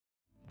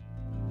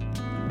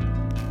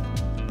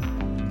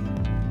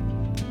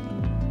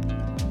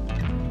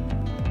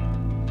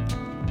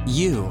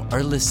You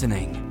are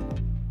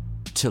listening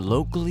to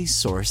Locally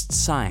Sourced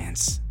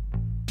Science,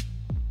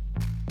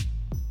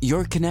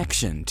 your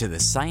connection to the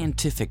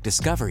scientific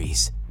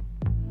discoveries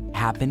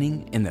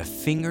happening in the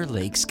Finger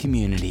Lakes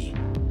community.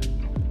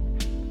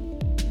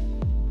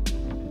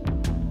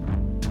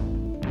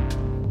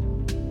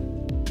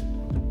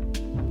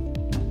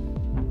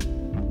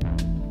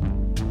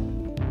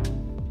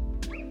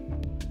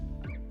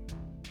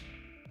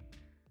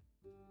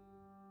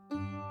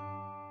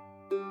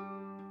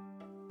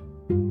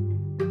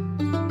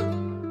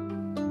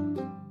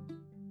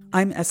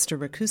 I'm Esther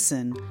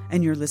Rakusin,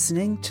 and you're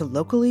listening to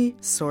Locally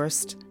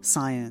Sourced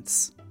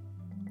Science.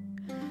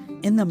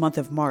 In the month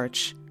of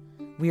March,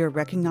 we are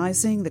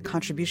recognizing the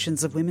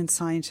contributions of women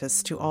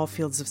scientists to all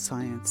fields of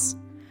science.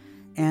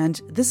 And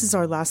this is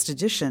our last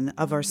edition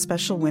of our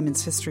special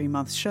Women's History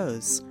Month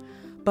shows.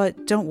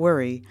 But don't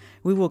worry,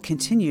 we will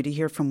continue to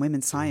hear from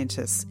women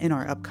scientists in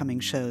our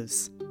upcoming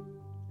shows.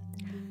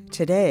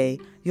 Today,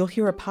 you'll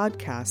hear a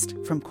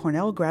podcast from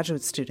Cornell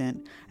graduate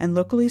student and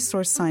Locally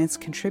Sourced Science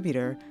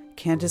contributor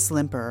Candace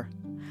Limper.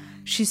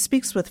 She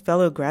speaks with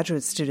fellow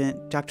graduate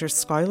student Dr.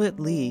 Scarlett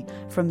Lee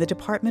from the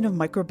Department of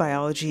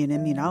Microbiology and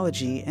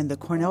Immunology in the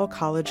Cornell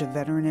College of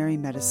Veterinary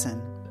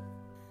Medicine.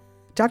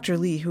 Dr.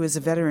 Lee, who is a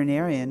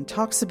veterinarian,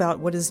 talks about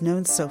what is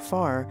known so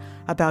far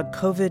about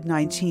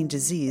COVID-19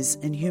 disease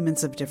in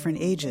humans of different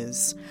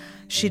ages.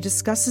 She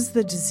discusses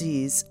the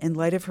disease in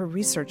light of her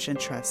research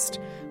interest,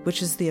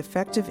 which is the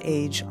effect of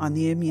age on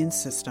the immune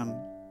system.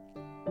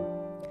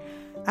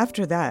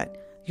 After that,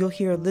 you'll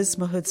hear Liz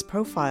Mahood's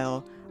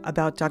profile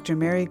about Dr.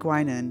 Mary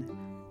Guinan,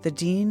 the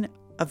Dean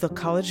of the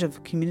College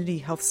of Community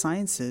Health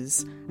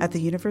Sciences at the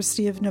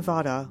University of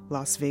Nevada,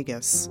 Las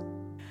Vegas.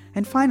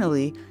 And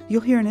finally,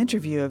 you'll hear an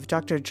interview of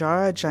Dr.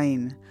 Jara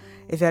Jain,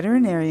 a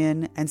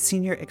veterinarian and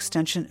senior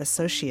extension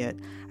associate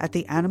at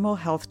the Animal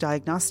Health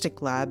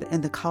Diagnostic Lab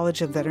in the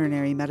College of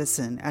Veterinary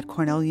Medicine at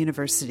Cornell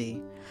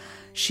University.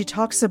 She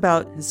talks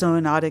about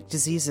zoonotic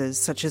diseases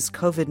such as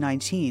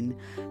COVID-19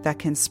 that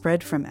can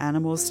spread from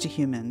animals to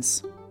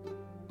humans.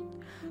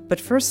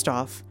 But first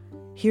off,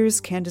 here's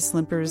Candace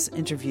Limper's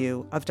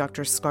interview of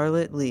Dr.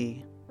 Scarlett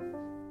Lee.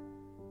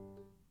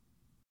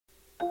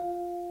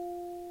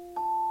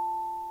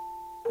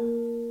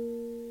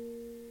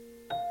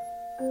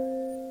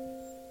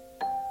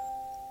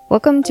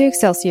 Welcome to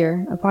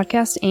Excelsior, a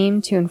podcast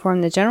aimed to inform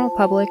the general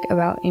public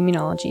about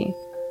immunology.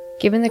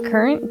 Given the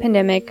current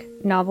pandemic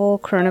novel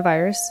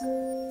coronavirus,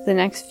 the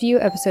next few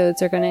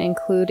episodes are going to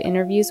include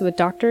interviews with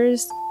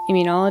doctors,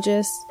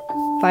 immunologists,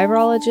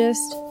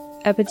 virologists,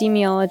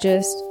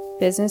 epidemiologists,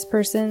 business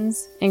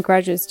persons, and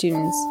graduate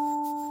students,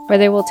 where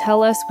they will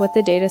tell us what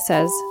the data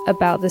says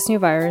about this new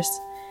virus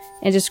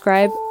and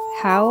describe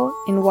how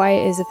and why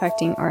it is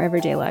affecting our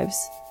everyday lives.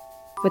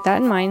 With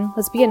that in mind,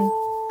 let's begin.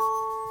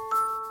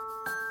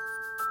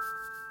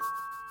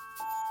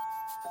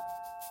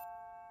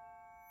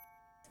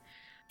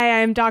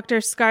 Hi, I'm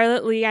Dr.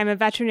 Scarlett Lee. I'm a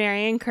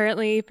veterinarian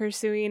currently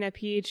pursuing a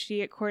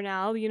PhD at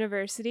Cornell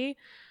University.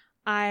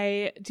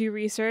 I do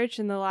research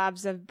in the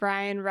labs of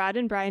Brian Rudd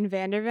and Brian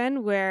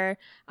Vanderven, where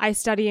I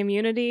study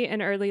immunity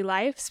in early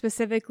life.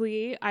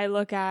 Specifically, I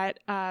look at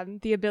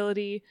the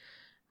ability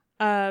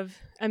of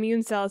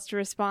immune cells to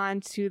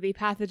respond to the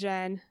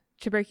pathogen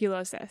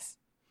tuberculosis.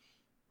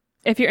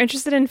 If you're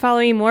interested in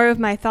following more of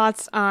my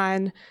thoughts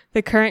on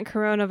the current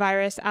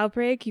coronavirus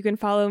outbreak, you can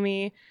follow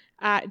me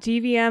at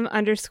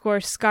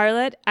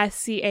DVM_Scarlett,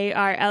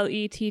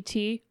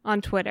 SCARLETT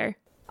on Twitter.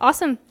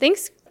 Awesome.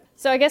 Thanks.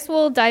 So I guess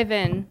we'll dive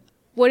in.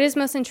 What is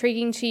most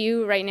intriguing to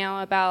you right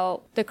now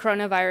about the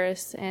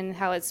coronavirus and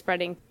how it's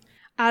spreading?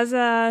 As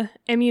a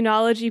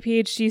immunology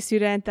PhD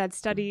student that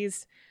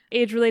studies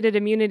age-related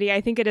immunity,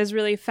 I think it is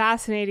really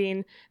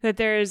fascinating that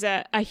there's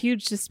a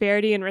huge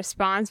disparity in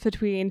response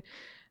between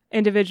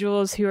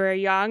individuals who are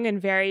young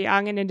and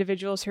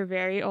individuals who are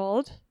very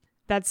old.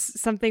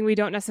 That's something we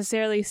don't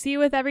necessarily see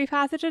with every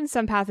pathogen.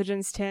 Some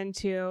pathogens tend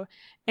to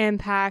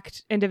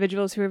impact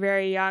individuals who are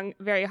very young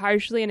very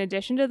harshly in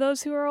addition to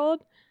those who are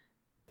old.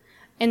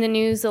 In the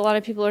news, a lot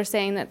of people are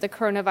saying that the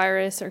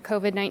coronavirus or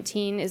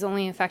COVID-19 is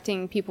only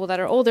affecting people that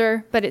are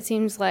older, but it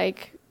seems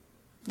like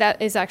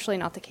that is actually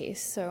not the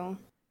case. So,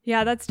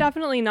 yeah, that's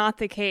definitely not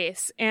the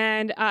case.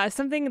 And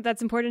something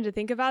that's important to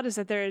think about is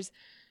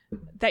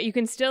that you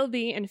can still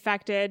be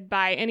infected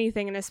by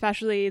anything, and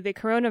especially the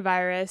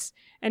coronavirus,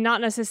 and not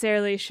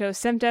necessarily show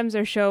symptoms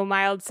or show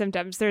mild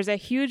symptoms. There's a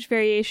huge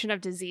variation of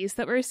disease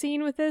that we're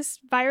seeing with this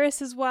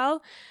virus as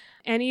well.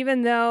 And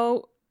even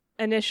though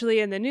initially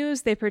in the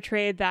news they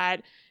portrayed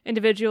that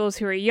individuals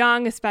who are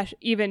young, especially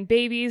even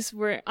babies,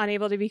 were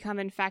unable to become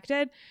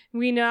infected,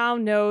 we now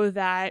know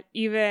that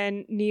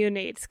even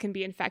neonates can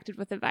be infected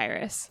with the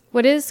virus.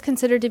 What is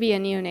considered to be a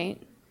neonate?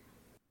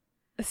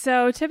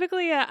 So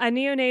typically a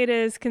neonate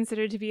is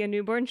considered to be a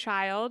newborn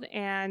child,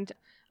 and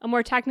a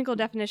more technical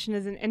definition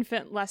is an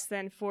infant less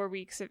than 4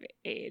 weeks of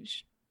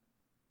age.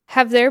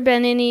 Have there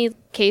been any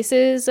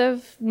cases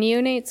of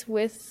neonates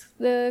with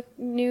the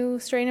new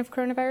strain of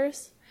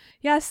coronavirus?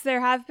 Yes,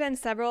 there have been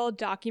several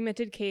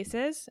documented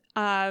cases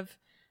of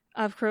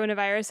of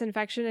coronavirus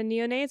infection in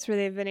neonates, where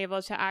they've been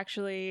able to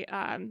actually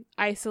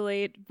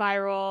isolate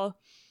viral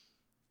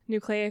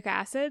nucleic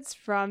acids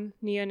from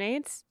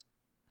neonates.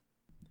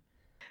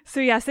 So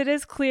yes, it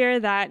is clear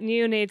that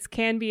neonates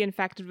can be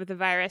infected with the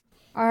virus.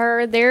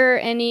 Are there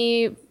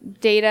any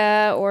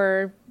data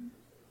or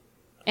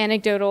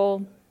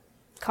anecdotal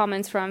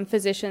comments from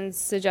physicians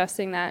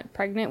suggesting that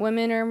pregnant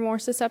women are more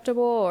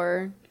susceptible,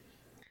 or?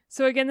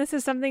 So again, this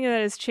is something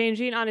that is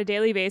changing on a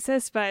daily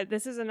basis, but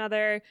this is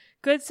another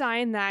good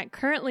sign that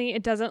currently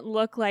it doesn't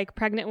look like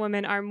pregnant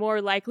women are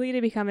more likely to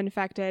become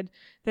infected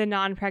than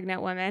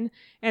non-pregnant women.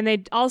 And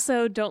they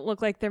also don't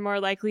look like they're more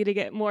likely to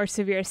get more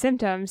severe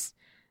symptoms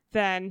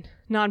than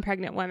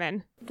non-pregnant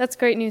women. That's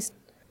great news.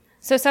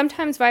 So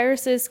sometimes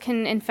viruses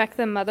can infect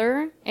the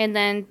mother and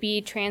then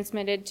be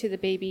transmitted to the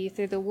baby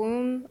through the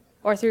womb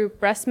or through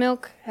breast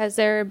milk. Has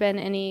there been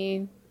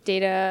any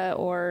data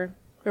or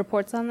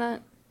reports on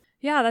that?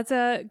 Yeah, that's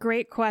a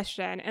great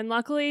question. And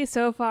luckily,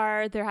 so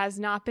far, there has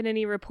not been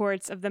any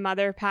reports of the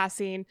mother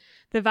passing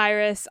the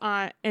virus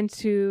on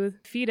into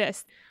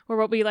fetus, or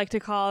what we like to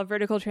call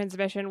vertical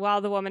transmission,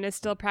 while the woman is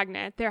still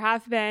pregnant. There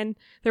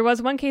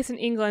was one case in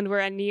England where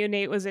a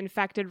neonate was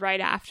infected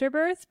right after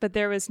birth, but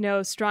there was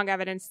no strong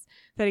evidence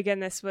that,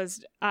 again, this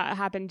was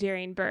happened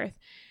during birth.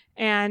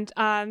 And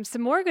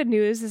some more good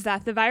news is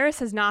that the virus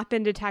has not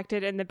been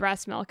detected in the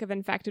breast milk of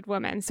infected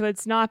women. So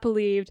it's not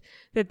believed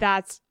that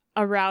that's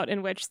a route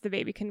in which the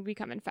baby can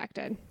become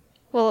infected.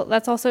 Well,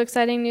 that's also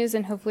exciting news,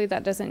 and hopefully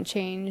that doesn't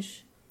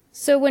change.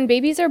 So when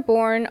babies are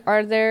born,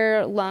 are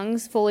their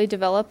lungs fully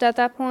developed at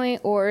that point,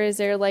 or is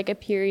there like a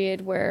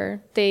period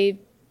where it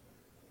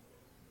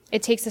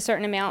takes a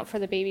certain amount for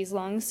the baby's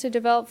lungs to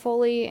develop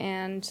fully,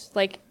 and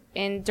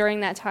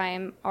during that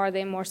time, are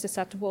they more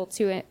susceptible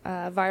to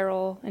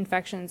viral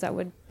infections that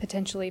would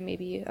potentially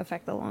maybe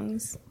affect the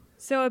lungs?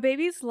 So a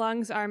baby's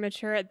lungs are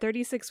mature at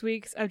 36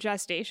 weeks of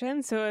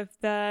gestation. So if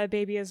the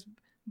baby is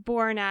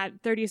born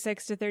at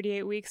 36 to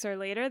 38 weeks or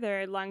later,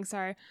 their lungs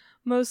are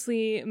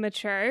mostly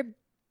mature.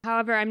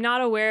 However, I'm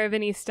not aware of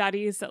any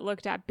studies that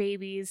looked at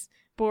babies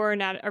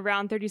born at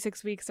around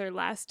 36 weeks or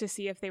less to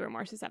see if they were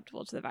more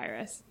susceptible to the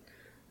virus.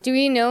 Do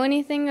we know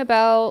anything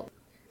about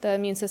the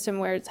immune system,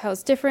 how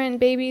it's different in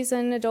babies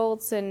and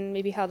adults, and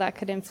maybe how that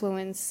could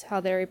influence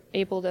how they're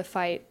able to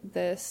fight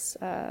this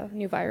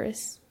new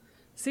virus?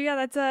 So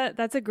yeah,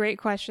 that's a great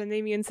question. The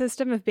immune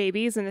system of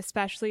babies, and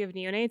especially of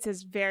neonates,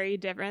 is very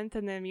different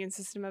than the immune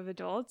system of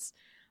adults.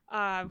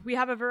 We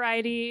have a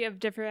variety of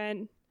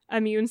different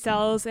immune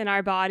cells in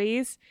our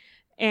bodies,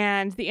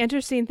 and the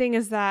interesting thing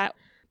is that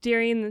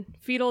during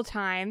fetal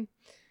time,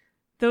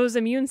 those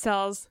immune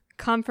cells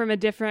come from a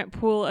different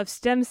pool of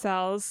stem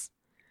cells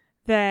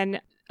than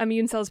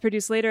immune cells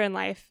produced later in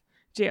life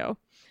do.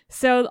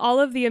 So all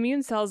of the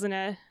immune cells in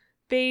a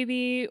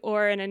baby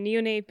or in a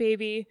neonate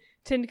baby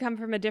tend to come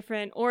from a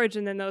different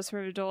origin than those from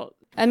an adult.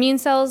 Immune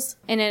cells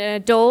in an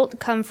adult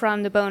come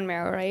from the bone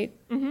marrow, right?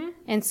 Mm-hmm.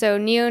 And so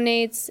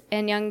neonates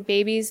and young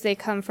babies, they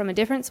come from a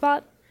different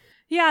spot?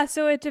 Yeah,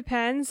 so it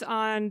depends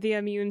on the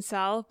immune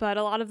cell, but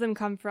a lot of them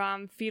come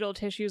from fetal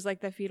tissues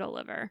like the fetal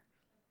liver,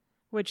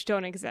 which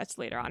don't exist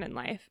later on in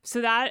life.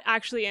 So that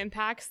actually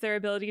impacts their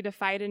ability to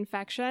fight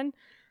infection.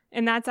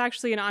 And that's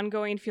actually an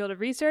ongoing field of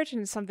research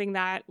and something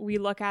that we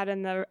look at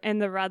in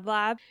the Rudd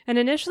Lab. And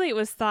initially it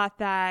was thought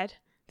that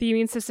the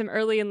immune system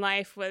early in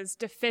life was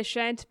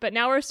deficient, but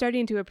now we're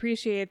starting to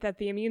appreciate that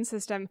the immune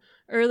system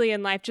early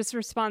in life just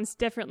responds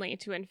differently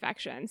to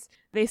infections.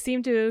 They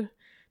seem to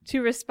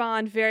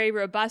respond very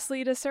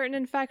robustly to certain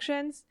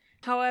infections.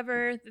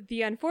 However,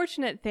 the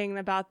unfortunate thing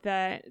about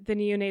the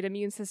neonate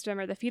immune system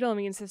or the fetal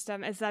immune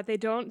system is that they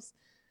don't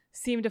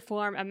seem to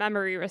form a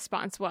memory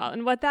response well.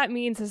 And what that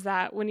means is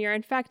that when you're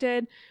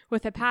infected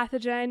with a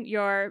pathogen,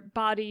 your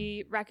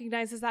body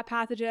recognizes that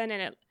pathogen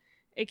and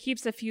it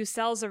keeps a few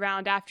cells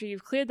around after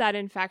you've cleared that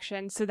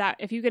infection so that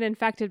if you get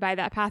infected by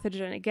that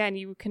pathogen again,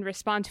 you can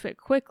respond to it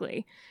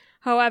quickly.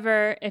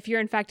 However, if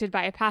you're infected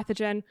by a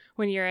pathogen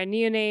when you're a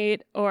neonate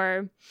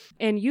or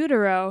in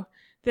utero,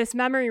 this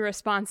memory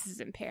response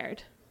is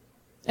impaired.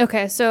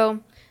 Okay,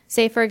 so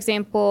say, for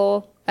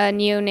example, a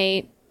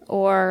neonate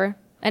or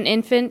an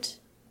infant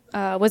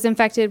was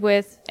infected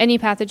with any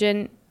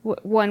pathogen,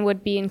 one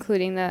would be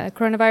including the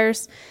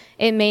coronavirus.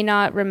 It may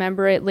not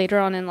remember it later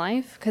on in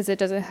life because it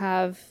doesn't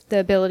have the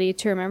ability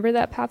to remember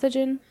that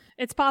pathogen.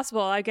 It's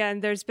possible. Again,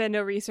 there's been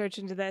no research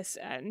into this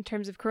in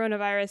terms of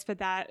coronavirus, but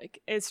that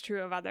is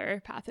true of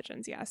other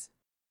pathogens, yes.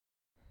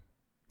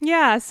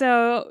 Yeah,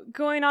 so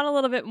going on a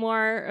little bit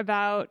more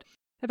about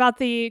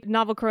the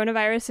novel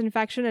coronavirus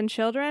infection in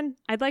children,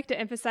 I'd like to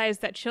emphasize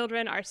that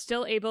children are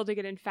still able to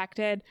get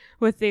infected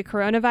with the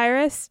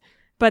coronavirus,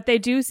 but they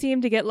do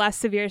seem to get less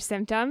severe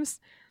symptoms.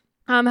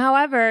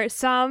 However,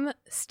 some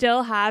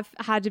still have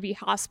had to be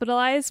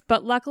hospitalized,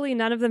 but luckily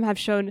none of them have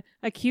shown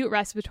acute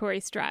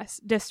respiratory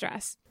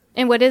distress.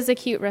 And what is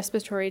acute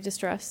respiratory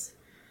distress?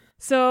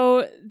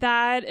 So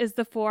that is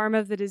the form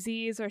of the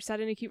disease or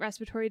sudden acute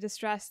respiratory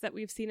distress that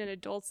we've seen in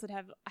adults that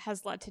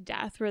has led to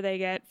death, where they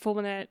get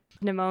fulminant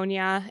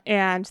pneumonia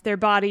and their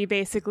body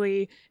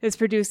basically is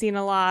producing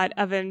a lot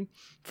of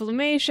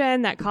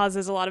inflammation that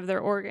causes a lot of their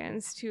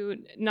organs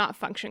to not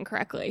function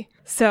correctly.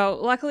 So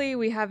luckily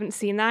we haven't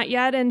seen that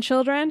yet in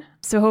children.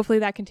 So hopefully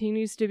that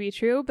continues to be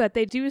true, but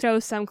they do show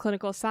some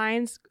clinical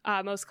signs,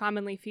 most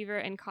commonly fever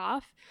and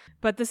cough.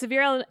 But the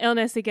severe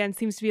illness, again,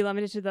 seems to be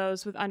limited to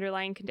those with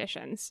underlying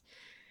conditions.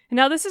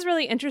 Now, this is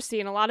really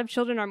interesting. A lot of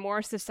children are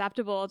more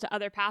susceptible to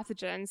other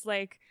pathogens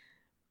like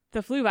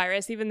the flu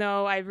virus, even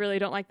though I really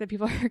don't like that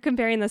people are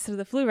comparing this to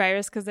the flu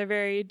virus because they're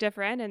very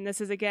different. And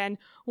this is, again,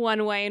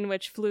 one way in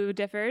which flu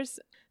differs.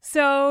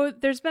 So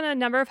there's been a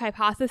number of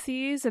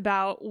hypotheses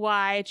about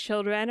why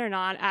children are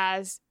not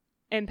as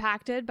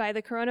impacted by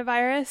the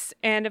coronavirus.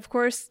 And of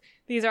course,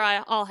 these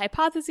are all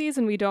hypotheses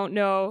and we don't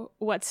know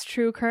what's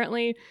true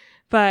currently.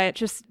 But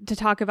just to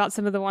talk about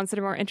some of the ones that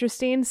are more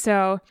interesting.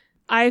 So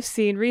I've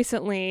seen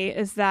recently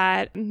is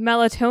that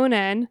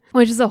melatonin,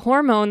 which is a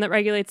hormone that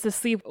regulates the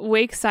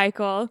sleep-wake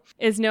cycle,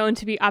 is known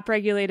to be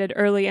upregulated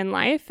early in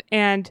life.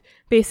 And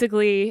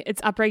basically,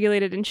 it's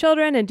upregulated in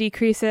children and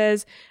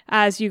decreases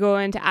as you go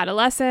into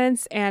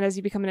adolescence and as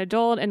you become an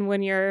adult. And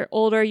when you're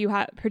older, you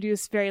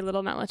produce very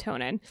little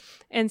melatonin.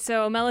 And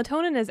so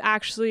melatonin is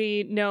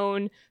actually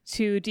known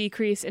to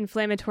decrease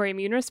inflammatory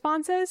immune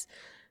responses.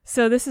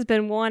 So this has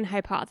been one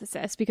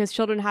hypothesis because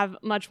children have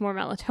much more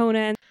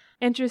melatonin.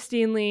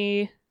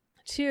 Interestingly,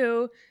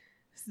 too,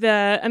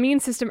 the immune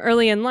system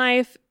early in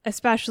life,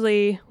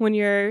 especially when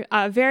you're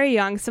very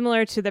young,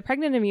 similar to the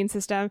pregnant immune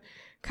system,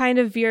 kind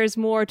of veers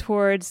more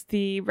towards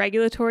the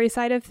regulatory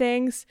side of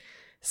things.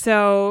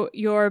 So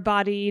your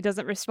body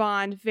doesn't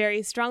respond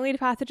very strongly to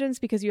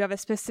pathogens because you have a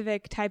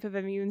specific type of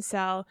immune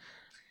cell.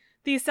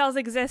 These cells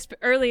exist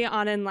early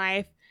on in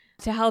life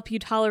to help you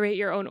tolerate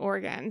your own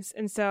organs.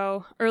 And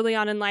so early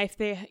on in life,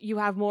 you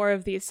have more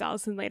of these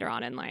cells than later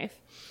on in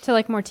life. So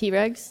like more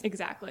Tregs?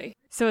 Exactly.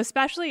 So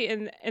especially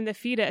in the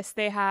fetus,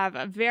 they have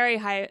a very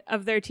high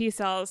of their T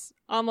cells,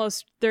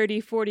 almost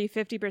 30, 40,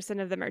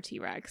 50% of them are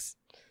Tregs.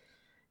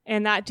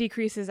 And that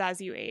decreases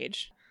as you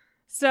age.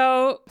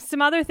 So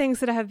some other things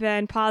that have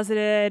been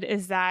posited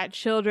is that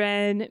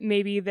children,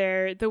 maybe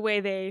the way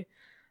they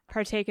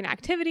partake in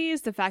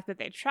activities, the fact that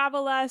they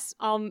travel less,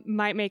 all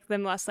might make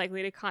them less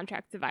likely to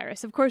contract the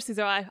virus. Of course, these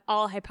are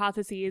all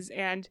hypotheses,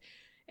 and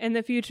in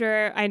the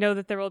future, I know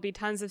that there will be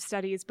tons of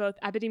studies, both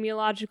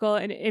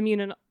epidemiological and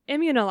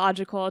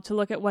immunological, to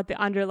look at what the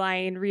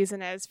underlying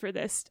reason is for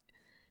this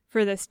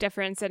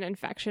difference in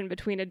infection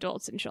between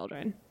adults and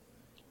children.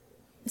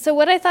 So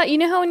what I thought, you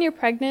know how when you're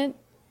pregnant,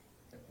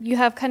 you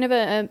have kind of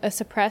a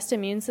suppressed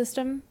immune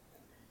system?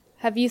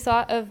 Have you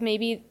thought of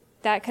maybe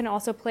that can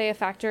also play a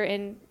factor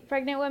in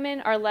pregnant women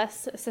are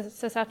less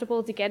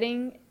susceptible to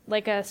getting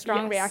like a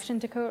strong reaction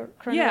to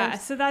coronavirus? Yeah,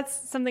 so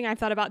that's something I've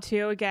thought about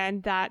too.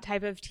 Again, that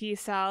type of T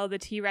cell, the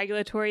T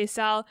regulatory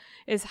cell,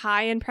 is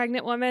high in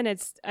pregnant women.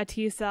 It's a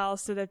T cell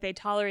so that they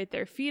tolerate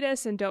their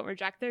fetus and don't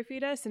reject their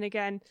fetus. And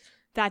again,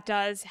 that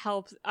does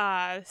help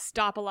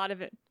stop a lot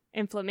of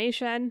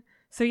inflammation.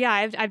 So yeah,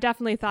 I've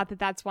definitely thought that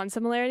that's one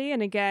similarity.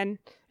 And again,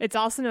 it's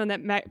also known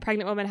that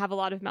pregnant women have a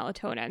lot of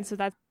melatonin. So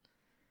that's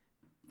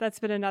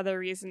been another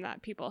reason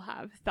that people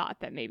have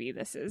thought that maybe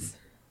this is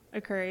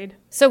occurred.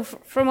 So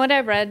from what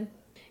I've read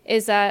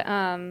is that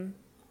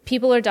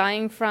people are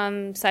dying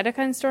from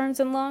cytokine storms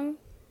in lung,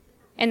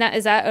 and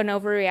is that an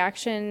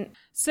overreaction?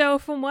 So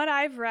from what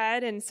I've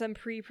read in some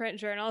preprint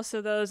journals,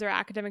 so those are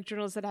academic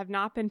journals that have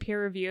not been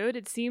peer reviewed,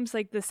 it seems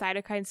like the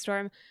cytokine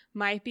storm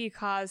might be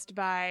caused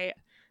by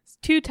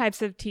two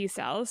types of T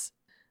cells.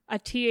 A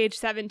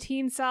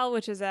Th17 cell,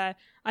 which is a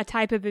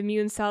type of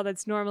immune cell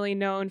that's normally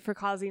known for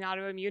causing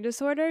autoimmune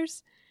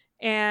disorders,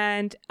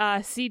 and a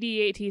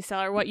CD8 T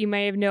cell, or what you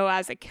may know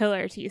as a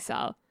killer T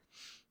cell.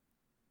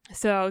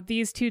 So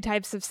these two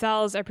types of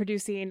cells are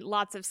producing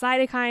lots of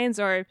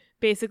cytokines, or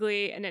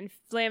basically an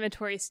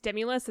inflammatory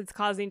stimulus that's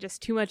causing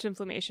just too much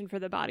inflammation for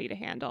the body to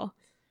handle.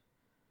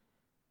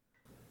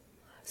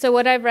 So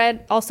what I've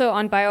read also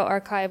on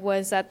bioRxiv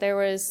was that there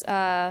was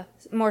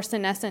more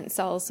senescent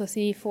cells, so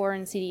CD4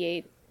 and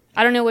CD8.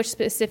 I don't know which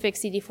specific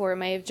CD4, it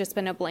may have just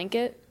been a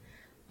blanket,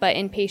 but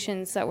in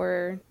patients that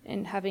were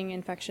having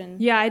infection.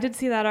 Yeah, I did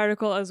see that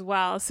article as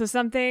well. So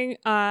something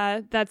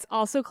that's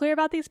also clear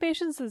about these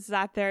patients is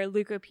that they're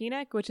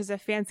leukopenic, which is a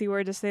fancy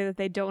word to say that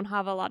they don't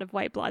have a lot of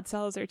white blood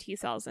cells or T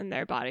cells in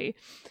their body.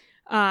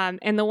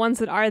 And the ones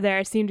that are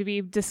there seem to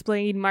be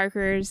displaying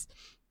markers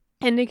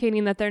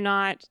indicating that they're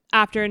not,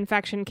 after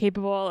infection,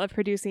 capable of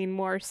producing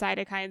more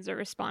cytokines or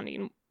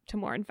responding to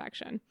more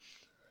infection.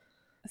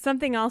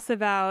 Something else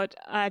about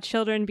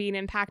children being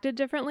impacted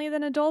differently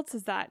than adults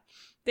is that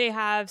they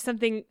have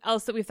something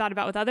else that we've thought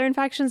about with other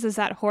infections is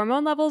that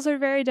hormone levels are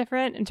very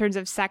different in terms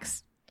of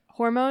sex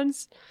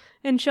hormones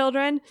in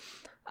children.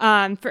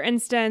 For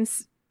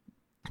instance,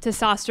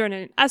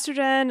 testosterone and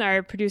estrogen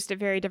are produced at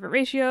very different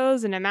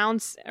ratios and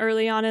amounts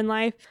early on in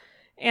life.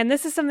 And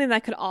this is something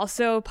that could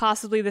also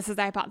possibly, this is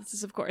the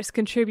hypothesis, of course,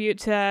 contribute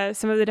to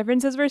some of the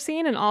differences we're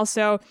seeing. And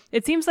also,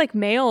 it seems like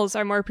males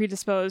are more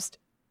predisposed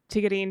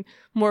to getting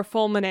more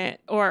fulminant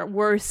or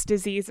worse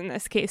disease in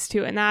this case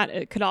too. And that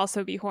it could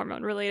also be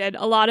hormone related.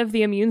 A lot of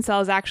the immune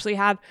cells actually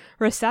have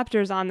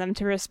receptors on them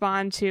to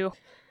respond to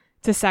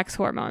sex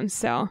hormones.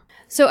 So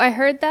I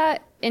heard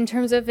that in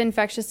terms of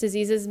infectious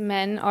diseases,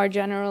 men are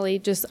generally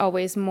just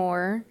always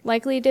more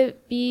likely to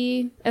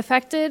be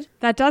affected.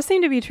 That does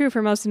seem to be true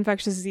for most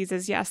infectious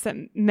diseases, yes, that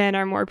men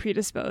are more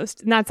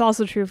predisposed. And that's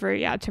also true for,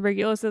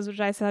 tuberculosis,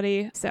 which I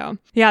study. So,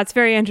 it's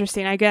very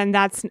interesting. Again,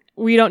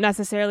 we don't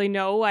necessarily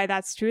know why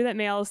that's true, that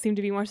males seem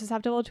to be more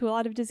susceptible to a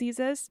lot of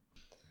diseases.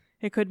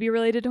 It could be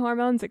related to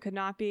hormones. It could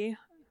not be.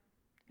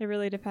 It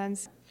really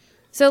depends.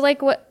 So,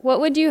 what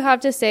would you have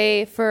to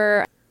say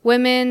for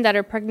women that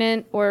are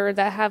pregnant or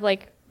that have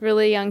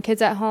really young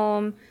kids at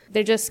home?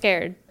 They're just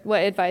scared.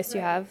 What advice do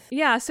you have?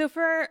 Yeah, so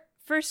for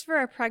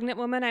a pregnant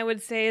woman, I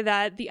would say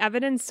that the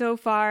evidence so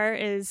far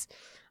is,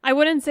 I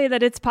wouldn't say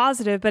that it's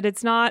positive, but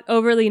it's not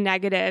overly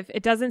negative.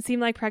 It doesn't seem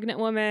like pregnant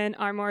women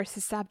are more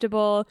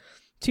susceptible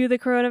to the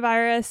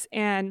coronavirus.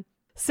 And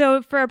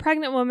so for a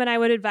pregnant woman, I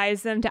would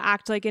advise them to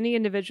act like any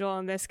individual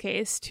in this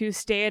case, to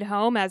stay at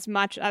home as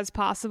much as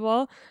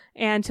possible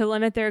and to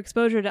limit their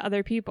exposure to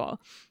other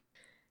people.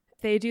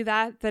 They do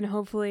that, then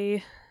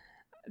hopefully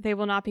they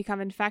will not become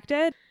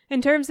infected.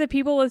 In terms of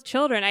people with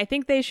children, I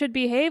think they should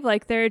behave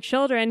like their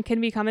children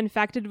can become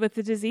infected with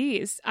the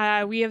disease.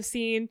 We have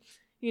seen,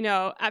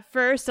 at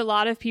first a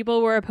lot of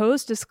people were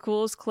opposed to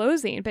schools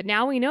closing, but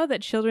now we know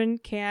that children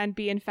can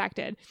be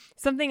infected.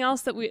 Something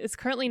else that is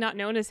currently not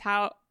known is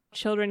how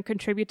children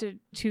contribute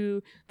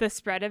to the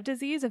spread of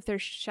disease, if they're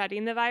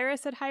shedding the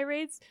virus at high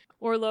rates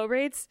or low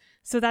rates.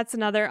 So that's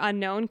another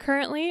unknown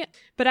currently.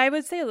 But I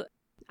would say,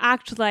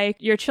 act like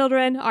your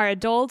children are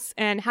adults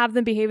and have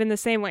them behave in the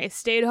same way.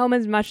 Stay at home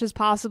as much as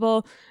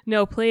possible.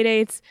 No play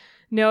dates.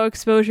 No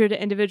exposure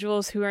to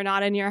individuals who are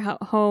not in your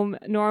home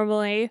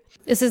normally.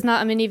 This is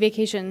not a mini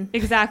vacation.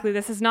 Exactly.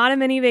 This is not a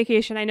mini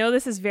vacation. I know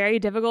this is very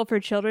difficult for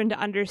children to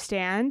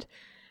understand,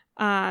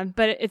 but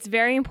it's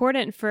very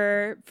important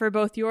for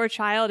both your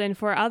child and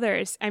for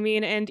others. I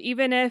mean, and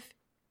even if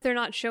they're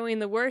not showing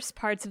the worst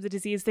parts of the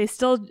disease,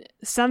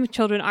 some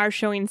children are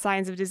showing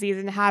signs of disease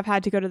and have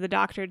had to go to the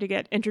doctor to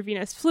get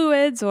intravenous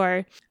fluids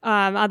or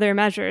other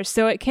measures.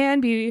 So it can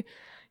be,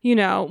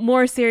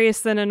 more serious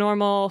than a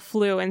normal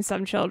flu in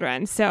some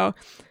children. So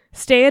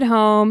stay at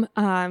home,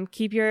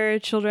 keep your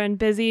children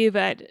busy,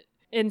 but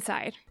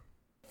inside.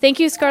 Thank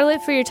you,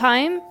 Scarlett, for your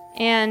time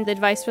and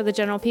advice for the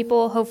general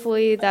people.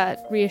 Hopefully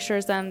that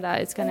reassures them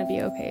that it's going to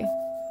be okay.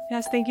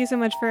 Yes, thank you so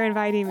much for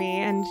inviting me.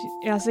 And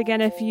yes, again,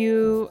 if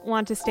you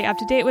want to stay up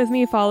to date with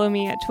me, follow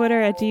me at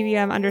Twitter at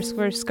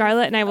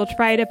DVM_Scarlett, and I will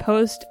try to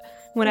post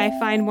when I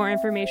find more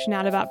information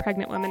out about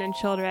pregnant women and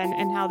children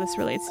and how this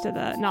relates to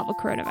the novel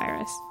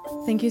coronavirus.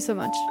 Thank you so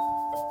much.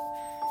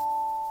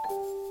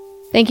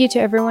 Thank you to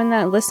everyone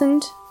that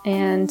listened,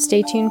 and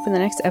stay tuned for the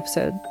next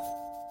episode.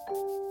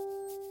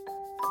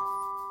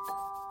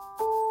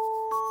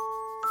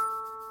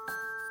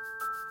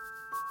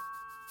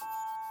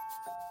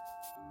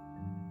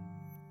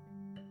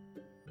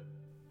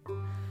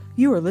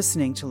 You are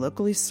listening to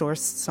Locally Sourced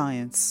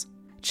Science.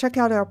 Check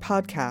out our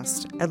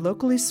podcast at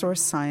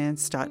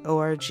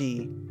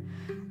locallysourcedscience.org.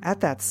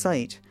 At that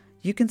site,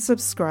 you can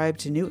subscribe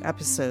to new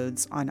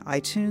episodes on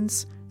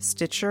iTunes,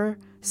 Stitcher,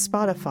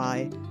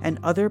 Spotify, and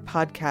other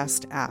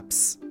podcast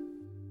apps.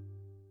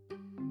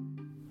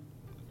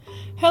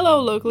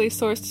 Hello, Locally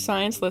Sourced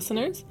Science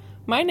listeners.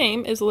 My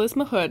name is Liz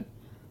Mahood.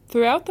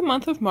 Throughout the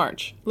month of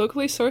March,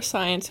 Locally Sourced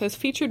Science has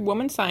featured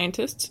women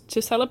scientists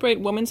to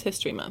celebrate Women's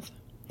History Month.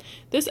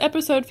 This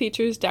episode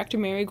features Dr.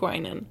 Mary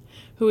Guinan,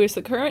 who is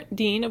the current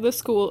Dean of the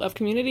School of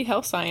Community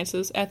Health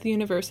Sciences at the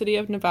University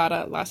of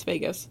Nevada, Las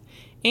Vegas,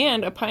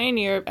 and a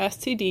pioneer of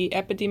STD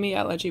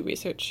epidemiology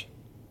research.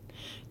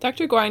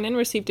 Dr. Guinan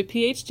received a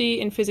PhD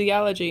in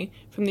physiology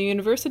from the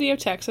University of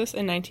Texas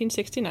in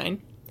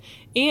 1969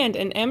 and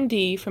an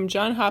MD from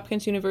Johns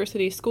Hopkins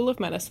University School of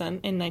Medicine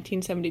in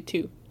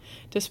 1972,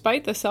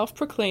 despite the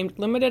self-proclaimed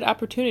limited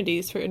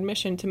opportunities for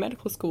admission to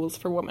medical schools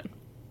for women.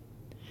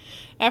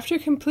 After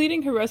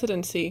completing her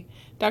residency,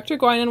 Dr.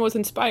 Guinan was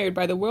inspired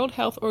by the World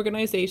Health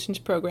Organization's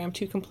program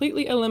to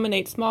completely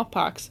eliminate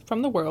smallpox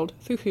from the world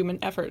through human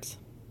efforts.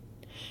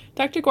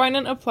 Dr.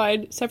 Guinan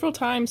applied several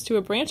times to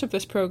a branch of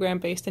this program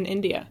based in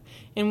India,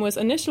 and was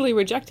initially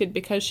rejected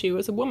because she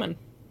was a woman.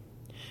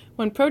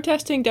 When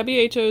protesting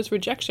WHO's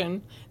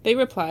rejection, they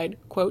replied,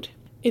 quote,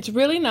 "It's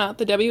really not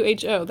the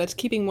WHO that's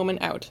keeping women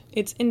out,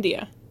 it's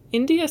India.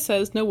 India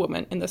says no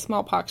woman in the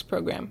smallpox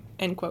program,"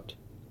 end quote.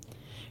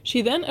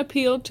 She then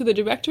appealed to the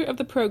director of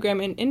the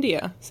program in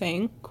India,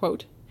 saying,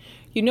 quote,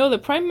 "You know the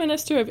Prime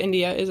Minister of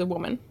India is a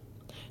woman.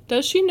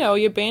 Does she know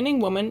you're banning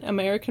women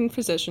American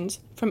physicians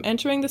from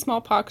entering the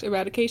smallpox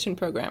eradication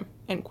program?"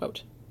 End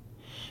quote.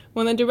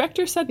 When the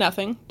director said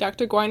nothing,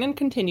 Dr. Guinan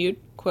continued,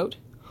 quote,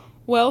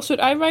 "Well, should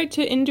I write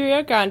to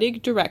Indira Gandhi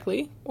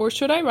directly, or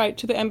should I write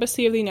to the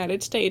Embassy of the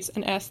United States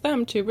and ask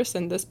them to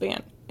rescind this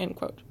ban?" End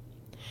quote.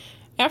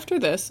 After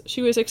this,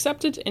 she was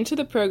accepted into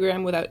the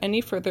program without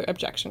any further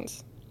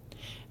objections.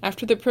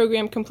 After the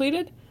program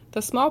completed,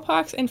 the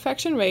smallpox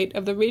infection rate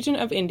of the region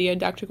of India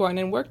Dr.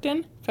 Guinan worked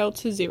in fell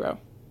to 0.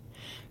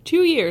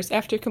 2 years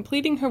after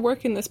completing her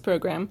work in this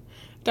program,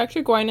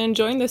 Dr. Guinan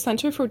joined the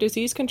Center for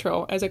Disease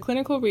Control as a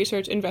clinical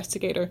research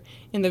investigator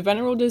in the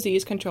Venereal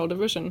Disease Control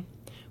Division,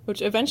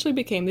 which eventually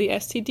became the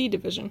STD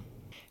Division.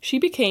 She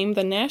became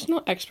the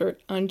national expert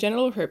on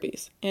genital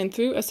herpes, and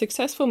through a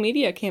successful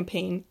media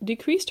campaign,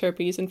 decreased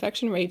herpes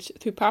infection rates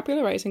through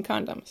popularizing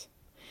condoms.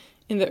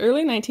 In the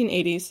early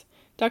 1980s,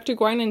 Dr.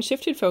 Guinan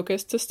shifted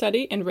focus to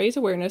study and raise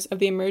awareness of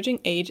the emerging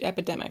AIDS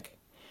epidemic.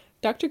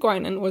 Dr.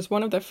 Guinan was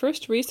one of the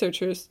first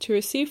researchers to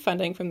receive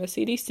funding from the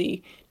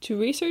CDC to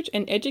research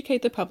and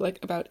educate the public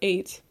about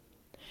AIDS.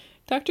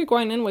 Dr.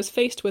 Guinan was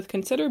faced with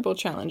considerable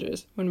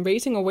challenges when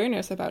raising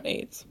awareness about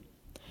AIDS.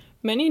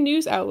 Many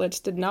news outlets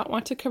did not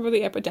want to cover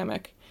the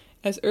epidemic,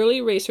 as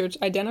early research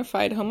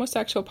identified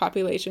homosexual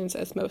populations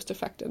as most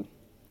affected.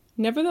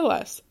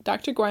 Nevertheless,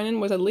 Dr. Guinan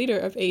was a leader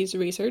of AIDS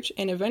research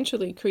and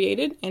eventually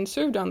created and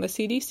served on the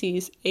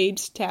CDC's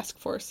AIDS Task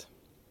Force.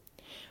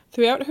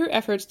 Throughout her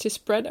efforts to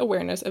spread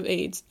awareness of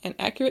AIDS and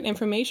accurate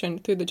information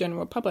through the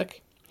general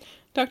public,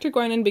 Dr.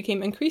 Guinan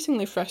became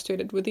increasingly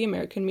frustrated with the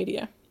American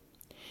media.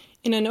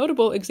 In a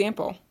notable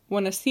example,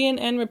 when a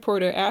CNN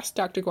reporter asked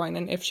Dr.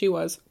 Guinan if she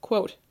was,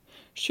 quote,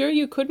 "sure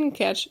you couldn't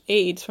catch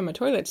AIDS from a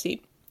toilet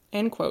seat,"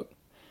 end quote,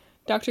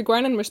 Dr.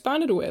 Guinan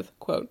responded with,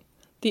 quote,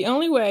 "the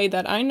only way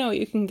that I know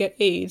you can get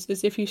AIDS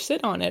is if you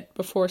sit on it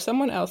before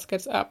someone else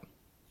gets up,"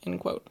 end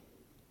quote.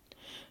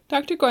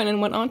 Dr. Guinan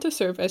went on to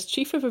serve as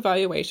Chief of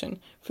Evaluation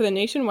for the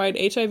nationwide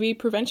HIV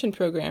prevention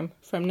program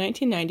from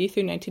 1990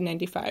 through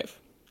 1995.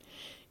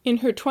 In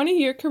her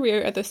 20-year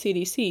career at the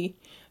CDC,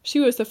 she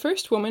was the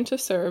first woman to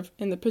serve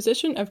in the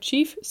position of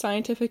Chief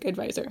Scientific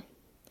Advisor.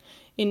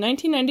 In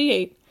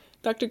 1998,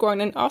 Dr.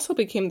 Guinan also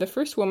became the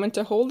first woman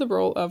to hold the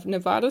role of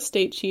Nevada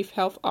State Chief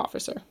Health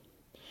Officer.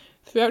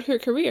 Throughout her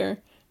career,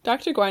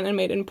 Dr. Guinan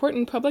made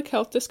important public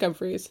health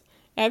discoveries,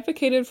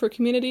 advocated for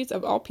communities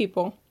of all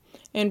people,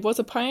 and was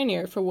a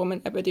pioneer for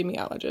women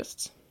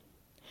epidemiologists.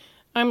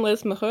 I'm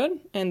Liz Mahood,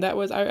 and that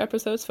was our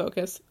episode's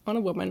focus on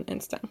a woman in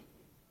STEM.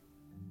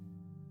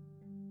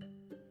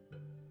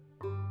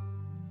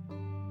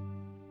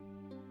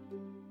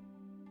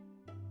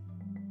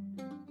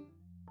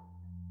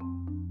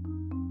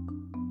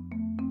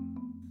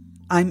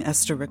 I'm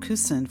Esther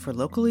Rakusin for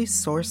Locally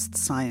Sourced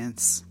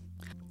Science.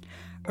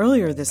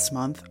 Earlier this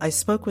month, I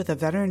spoke with a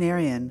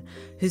veterinarian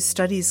who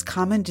studies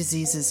common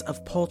diseases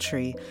of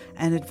poultry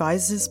and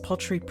advises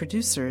poultry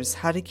producers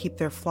how to keep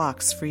their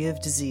flocks free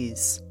of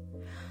disease.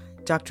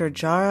 Dr.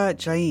 Jara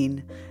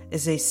Jain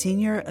is a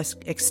senior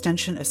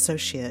extension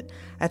associate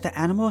at the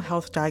Animal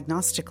Health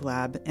Diagnostic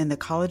Lab in the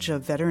College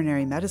of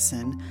Veterinary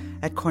Medicine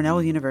at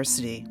Cornell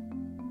University.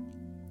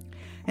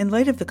 In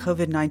light of the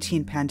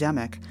COVID-19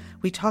 pandemic,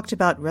 we talked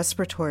about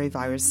respiratory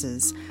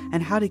viruses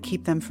and how to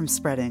keep them from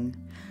spreading.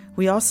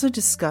 We also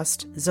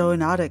discussed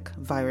zoonotic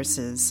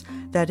viruses,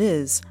 that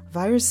is,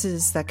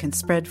 viruses that can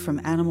spread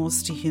from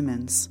animals to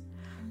humans.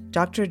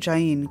 Dr.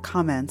 Jain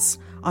comments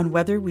on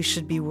whether we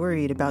should be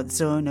worried about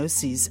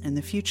zoonoses in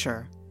the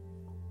future.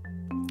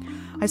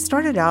 I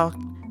started out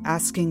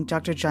asking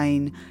Dr.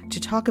 Jain to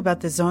talk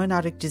about the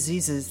zoonotic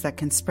diseases that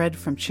can spread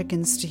from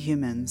chickens to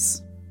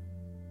humans.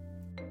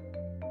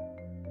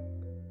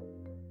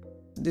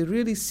 The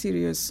really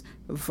serious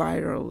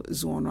viral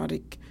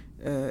zoonotic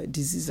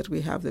disease that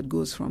we have that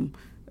goes from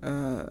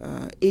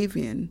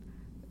avian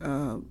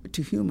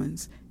to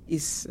humans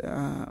is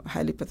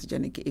highly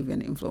pathogenic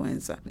avian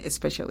influenza,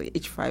 especially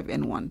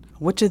H5N1.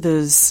 What do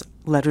those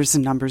letters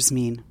and numbers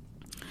mean?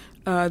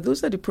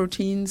 Those are the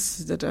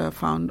proteins that are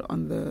found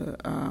on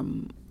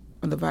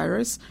the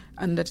virus,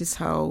 and that is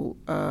how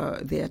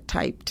they are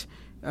typed.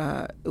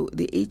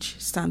 The H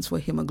stands for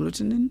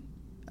hemagglutinin,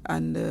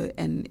 and the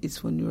N is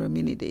for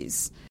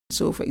neuraminidase.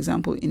 So, for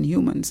example, in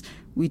humans,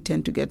 we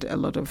tend to get a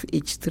lot of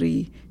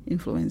H3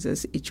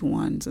 influenzas,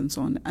 H1s, and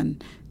so on.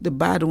 And the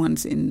bad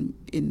ones in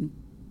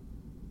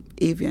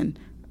avian,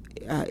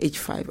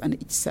 H5 and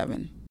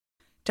H7.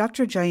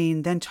 Dr.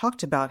 Jain then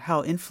talked about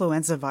how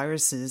influenza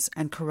viruses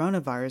and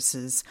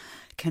coronaviruses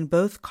can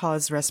both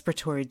cause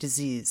respiratory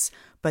disease,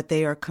 but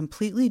they are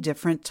completely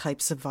different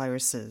types of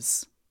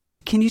viruses.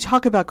 Can you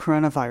talk about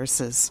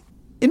coronaviruses?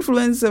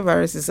 Influenza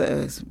virus is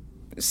a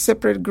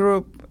separate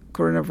group.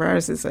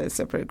 Coronavirus is a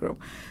separate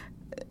group.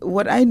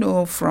 What I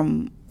know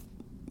from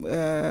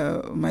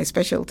my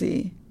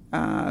specialty,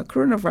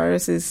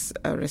 coronaviruses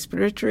are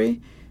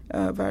respiratory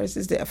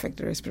viruses. They affect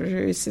the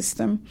respiratory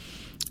system.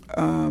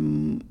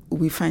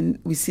 We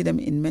see them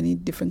in many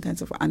different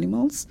kinds of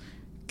animals.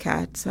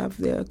 Cats have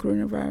their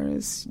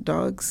coronavirus.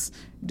 Dogs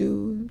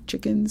do.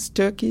 Chickens,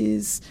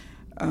 turkeys,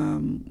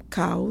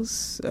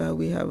 cows.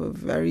 We have a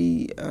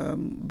very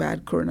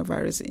bad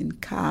coronavirus in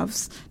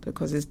calves that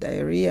causes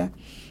diarrhea.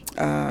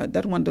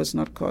 That one does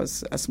not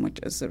cause as much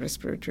as the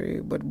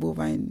respiratory, but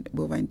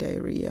bovine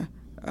diarrhea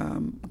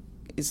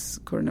is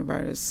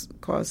coronavirus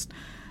caused.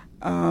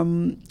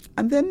 And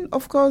then,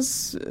 of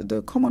course,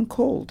 the common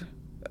cold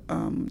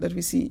that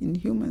we see in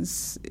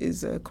humans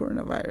is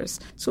coronavirus.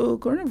 So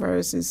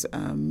coronavirus is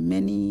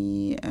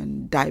many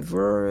and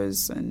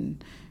diverse,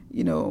 and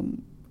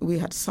we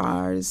had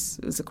SARS,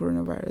 it's a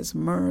coronavirus.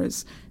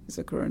 MERS is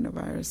a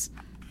coronavirus.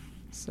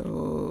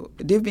 So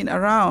they've been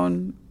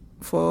around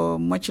for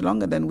much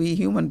longer than we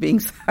human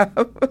beings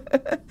have.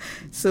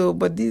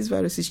 But these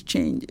viruses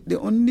change. The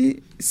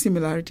only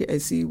similarity I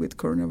see with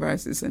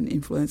coronaviruses and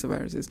influenza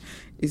viruses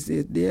is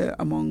that they're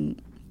among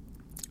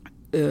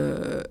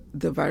the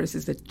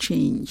viruses that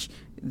change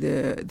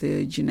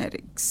the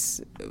genetics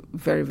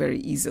very, very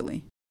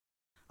easily.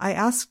 I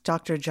asked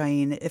Dr.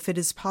 Jain if it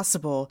is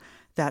possible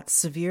that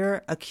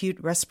severe acute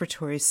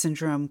respiratory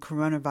syndrome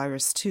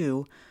coronavirus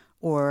 2,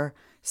 or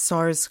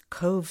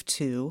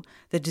SARS-CoV-2,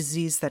 the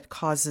disease that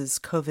causes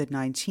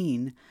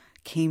COVID-19,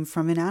 came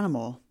from an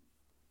animal.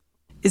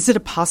 Is it a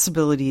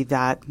possibility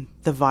that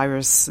the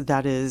virus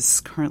that is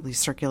currently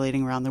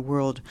circulating around the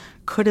world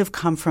could have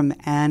come from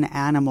an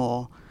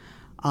animal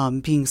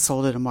being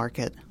sold at a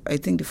market? I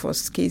think the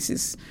first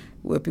cases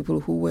were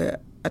people who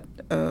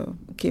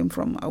came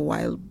from a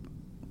wildlife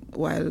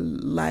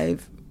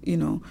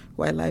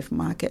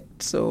market.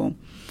 So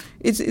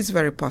it's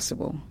very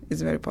possible.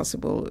 It's very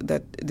possible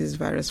that this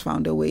virus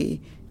found a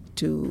way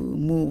to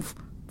move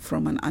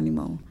from an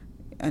animal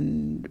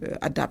and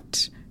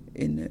adapt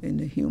in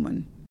a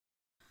human.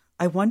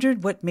 I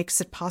wondered what makes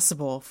it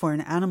possible for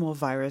an animal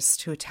virus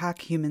to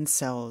attack human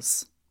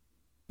cells.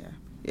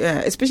 Yeah,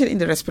 especially in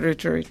the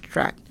respiratory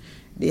tract.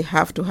 They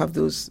have to have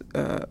those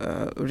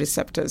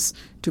receptors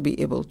to be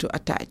able to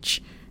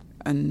attach.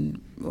 And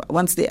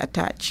once they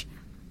attach,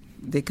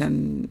 they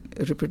can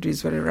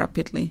reproduce very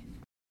rapidly.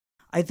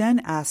 I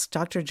then asked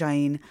Dr.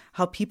 Jain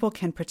how people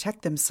can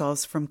protect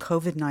themselves from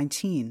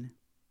COVID-19.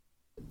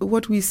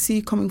 What we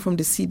see coming from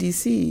the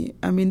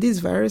CDC, these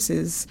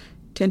viruses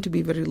tend to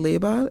be very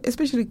labile,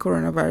 especially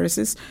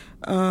coronaviruses.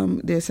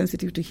 They're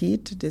sensitive to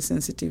heat, they're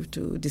sensitive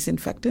to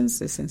disinfectants,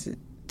 they're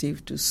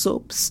sensitive to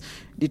soaps,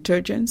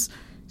 detergents.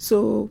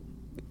 So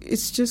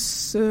it's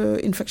just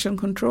infection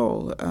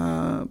control.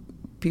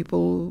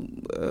 People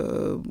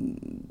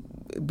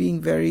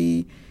being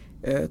very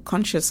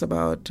conscious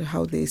about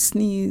how they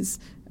sneeze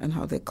and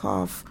how they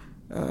cough,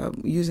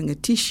 using a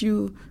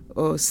tissue,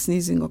 or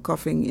sneezing or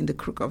coughing in the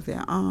crook of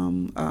their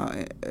arm,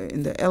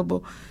 in the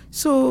elbow.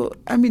 So,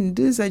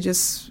 these are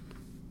just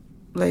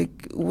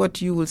like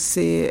what you would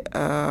say,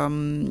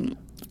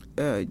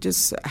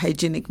 just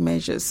hygienic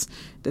measures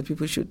that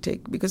people should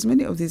take, because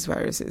many of these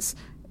viruses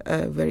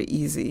are very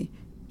easy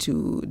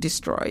to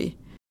destroy.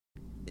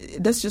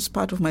 That's just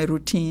part of my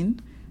routine,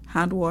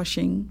 hand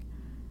washing,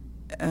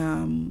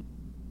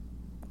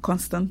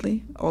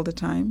 constantly, all the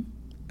time,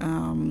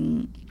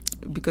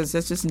 because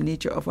that's just the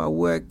nature of our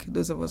work,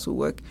 those of us who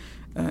work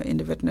in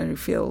the veterinary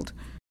field.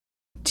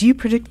 Do you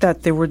predict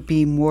that there would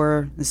be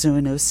more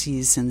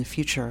zoonoses in the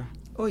future?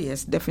 Oh,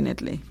 yes,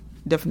 definitely,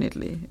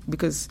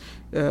 because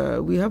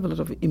we have a lot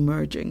of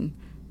emerging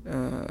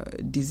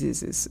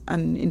diseases.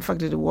 And in fact,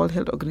 the World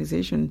Health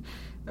Organization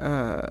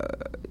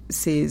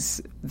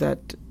says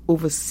that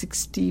over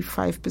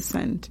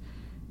 65%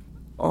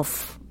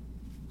 of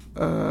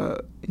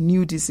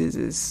new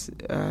diseases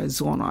are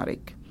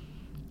zoonotic.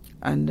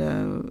 And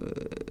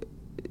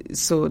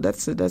so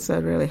that's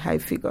a really high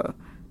figure.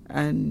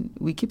 And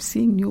we keep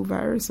seeing new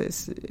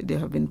viruses. There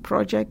have been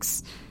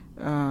projects,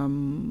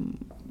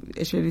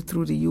 actually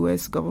through the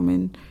U.S.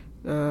 government.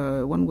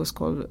 One was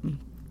called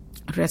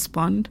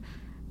Respond,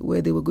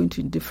 where they were going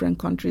to different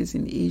countries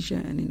in Asia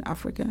and in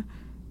Africa,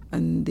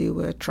 and they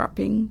were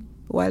trapping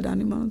wild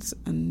animals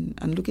and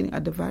looking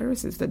at the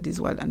viruses that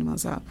these wild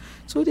animals have.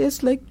 So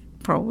there's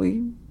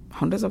probably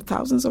hundreds of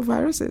thousands of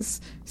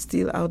viruses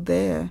still out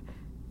there,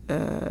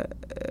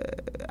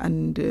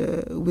 and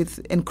with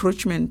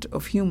encroachment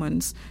of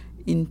humans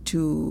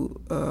into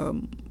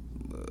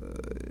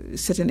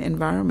certain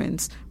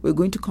environments, we're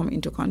going to come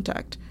into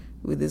contact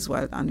with these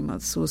wild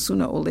animals. So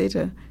sooner or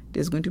later,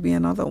 there's going to be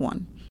another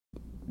one.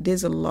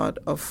 There's a lot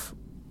of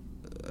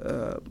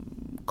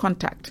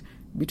contact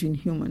between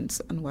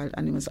humans and wild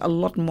animals, a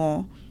lot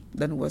more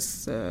than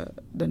was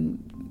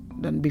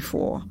than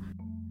before.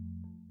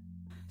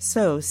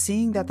 So,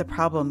 seeing that the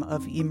problem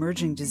of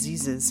emerging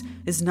diseases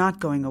is not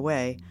going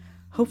away,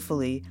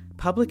 hopefully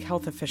public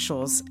health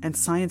officials and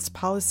science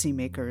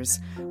policymakers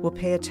will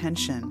pay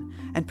attention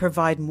and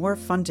provide more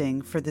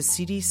funding for the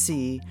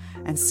CDC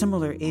and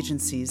similar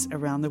agencies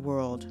around the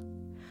world.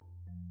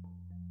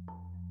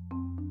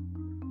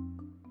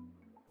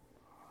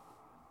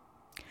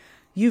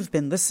 You've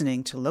been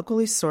listening to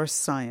Locally Sourced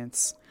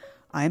Science.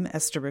 I'm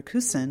Esther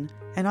Rakusin,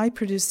 and I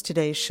produced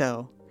today's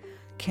show.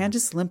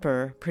 Candace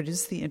Limper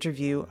produced the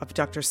interview of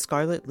Dr.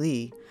 Scarlett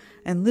Lee,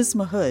 and Liz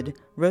Mahood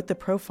wrote the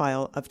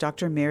profile of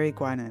Dr. Mary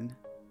Guinan.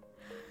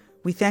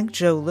 We thank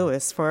Joe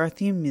Lewis for our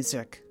theme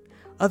music.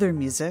 Other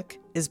music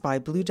is by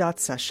Blue Dot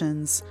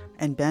Sessions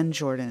and Ben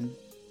Jordan.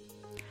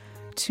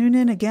 Tune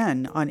in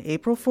again on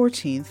April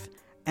 14th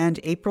and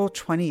April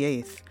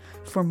 28th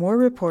for more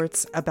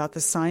reports about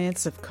the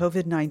science of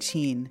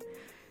COVID-19.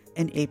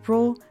 In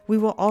April, we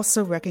will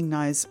also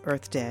recognize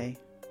Earth Day.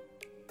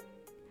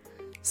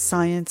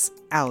 Science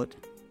out.